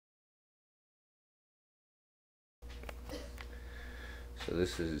So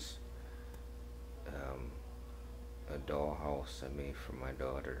this is a dollhouse I made for my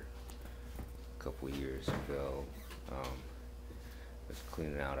daughter a couple years ago. I was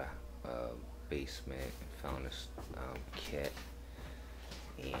cleaning out a basement and found this kit,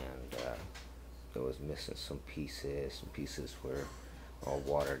 and it was missing some pieces. Some pieces were all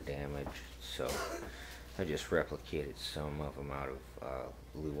water damaged, so I just replicated some of them out of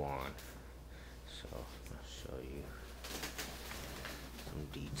Luan. So I'll show you some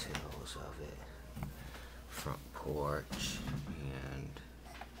details of it. Front porch,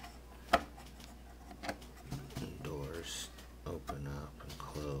 and doors open up and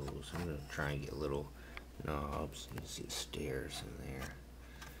close. I'm gonna try and get little knobs. You can see stairs in there.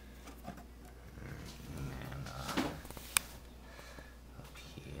 And then up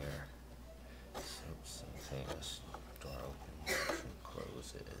here, same thing. This door opens and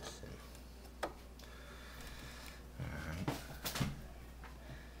closes. Alright.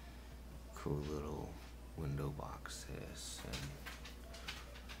 Cool little window boxes and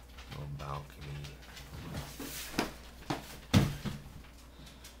little balcony.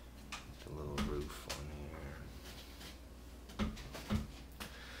 The little roof on here.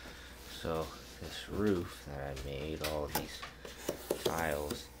 So this roof that I made, all of these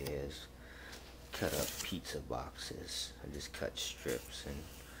tiles, is cut up pizza boxes. I just cut strips and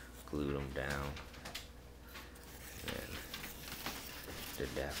glued them down. And did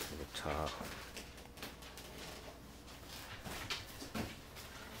that for the top.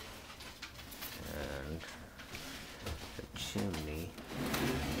 And the chimney,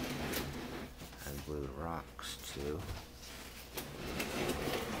 I glued rocks to.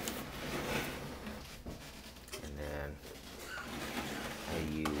 And then I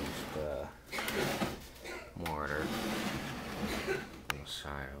used mortar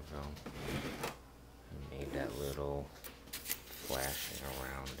inside of them and made that little flashing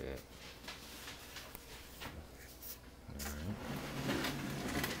around it. Alright.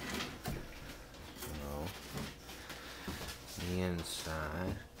 So the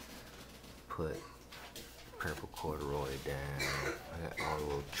inside, put purple corduroy down. I got all the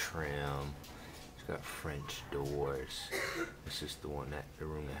little trim. It's got French doors. This is the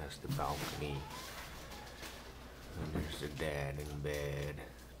room that has the balcony. And there's the dad in bed.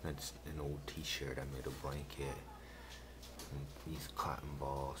 That's an old t-shirt. I made a blanket. And these cotton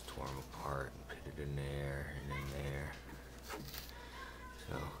balls, tore them apart and put it in there and in there.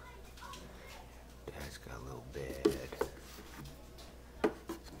 So dad's got a little bed. And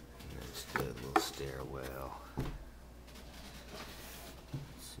there's the little stairwell. Let's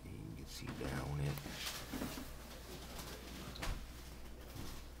see, you can see down it.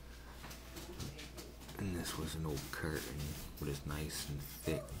 And this was an old curtain, but it's nice and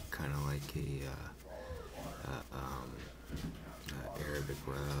thick, kind of like a Arabic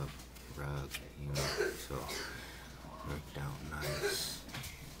rug, you know, so worked out nice.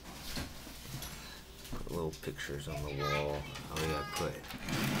 Put little pictures on the wall. Oh yeah, I put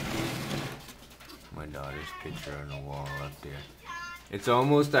my daughter's picture on the wall up there. It's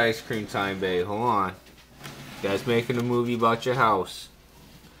almost ice cream time, babe. Hold on. You guys making a movie about your house.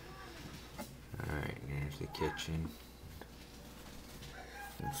 Alright, there's the kitchen.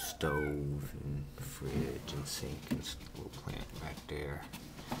 And stove and fridge and sink and little plant back there.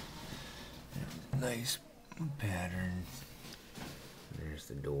 Nice pattern. There's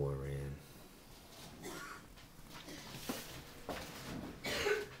the door in.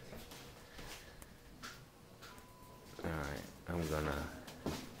 Alright, I'm gonna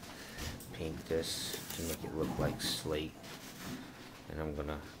paint this to make it look like slate. And I'm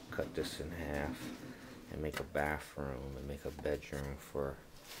gonna cut this in half and make a bathroom and make a bedroom for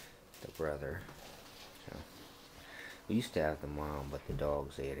the brother. So we used to have the mom, but the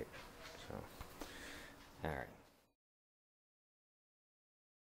dogs ate it. So, all right.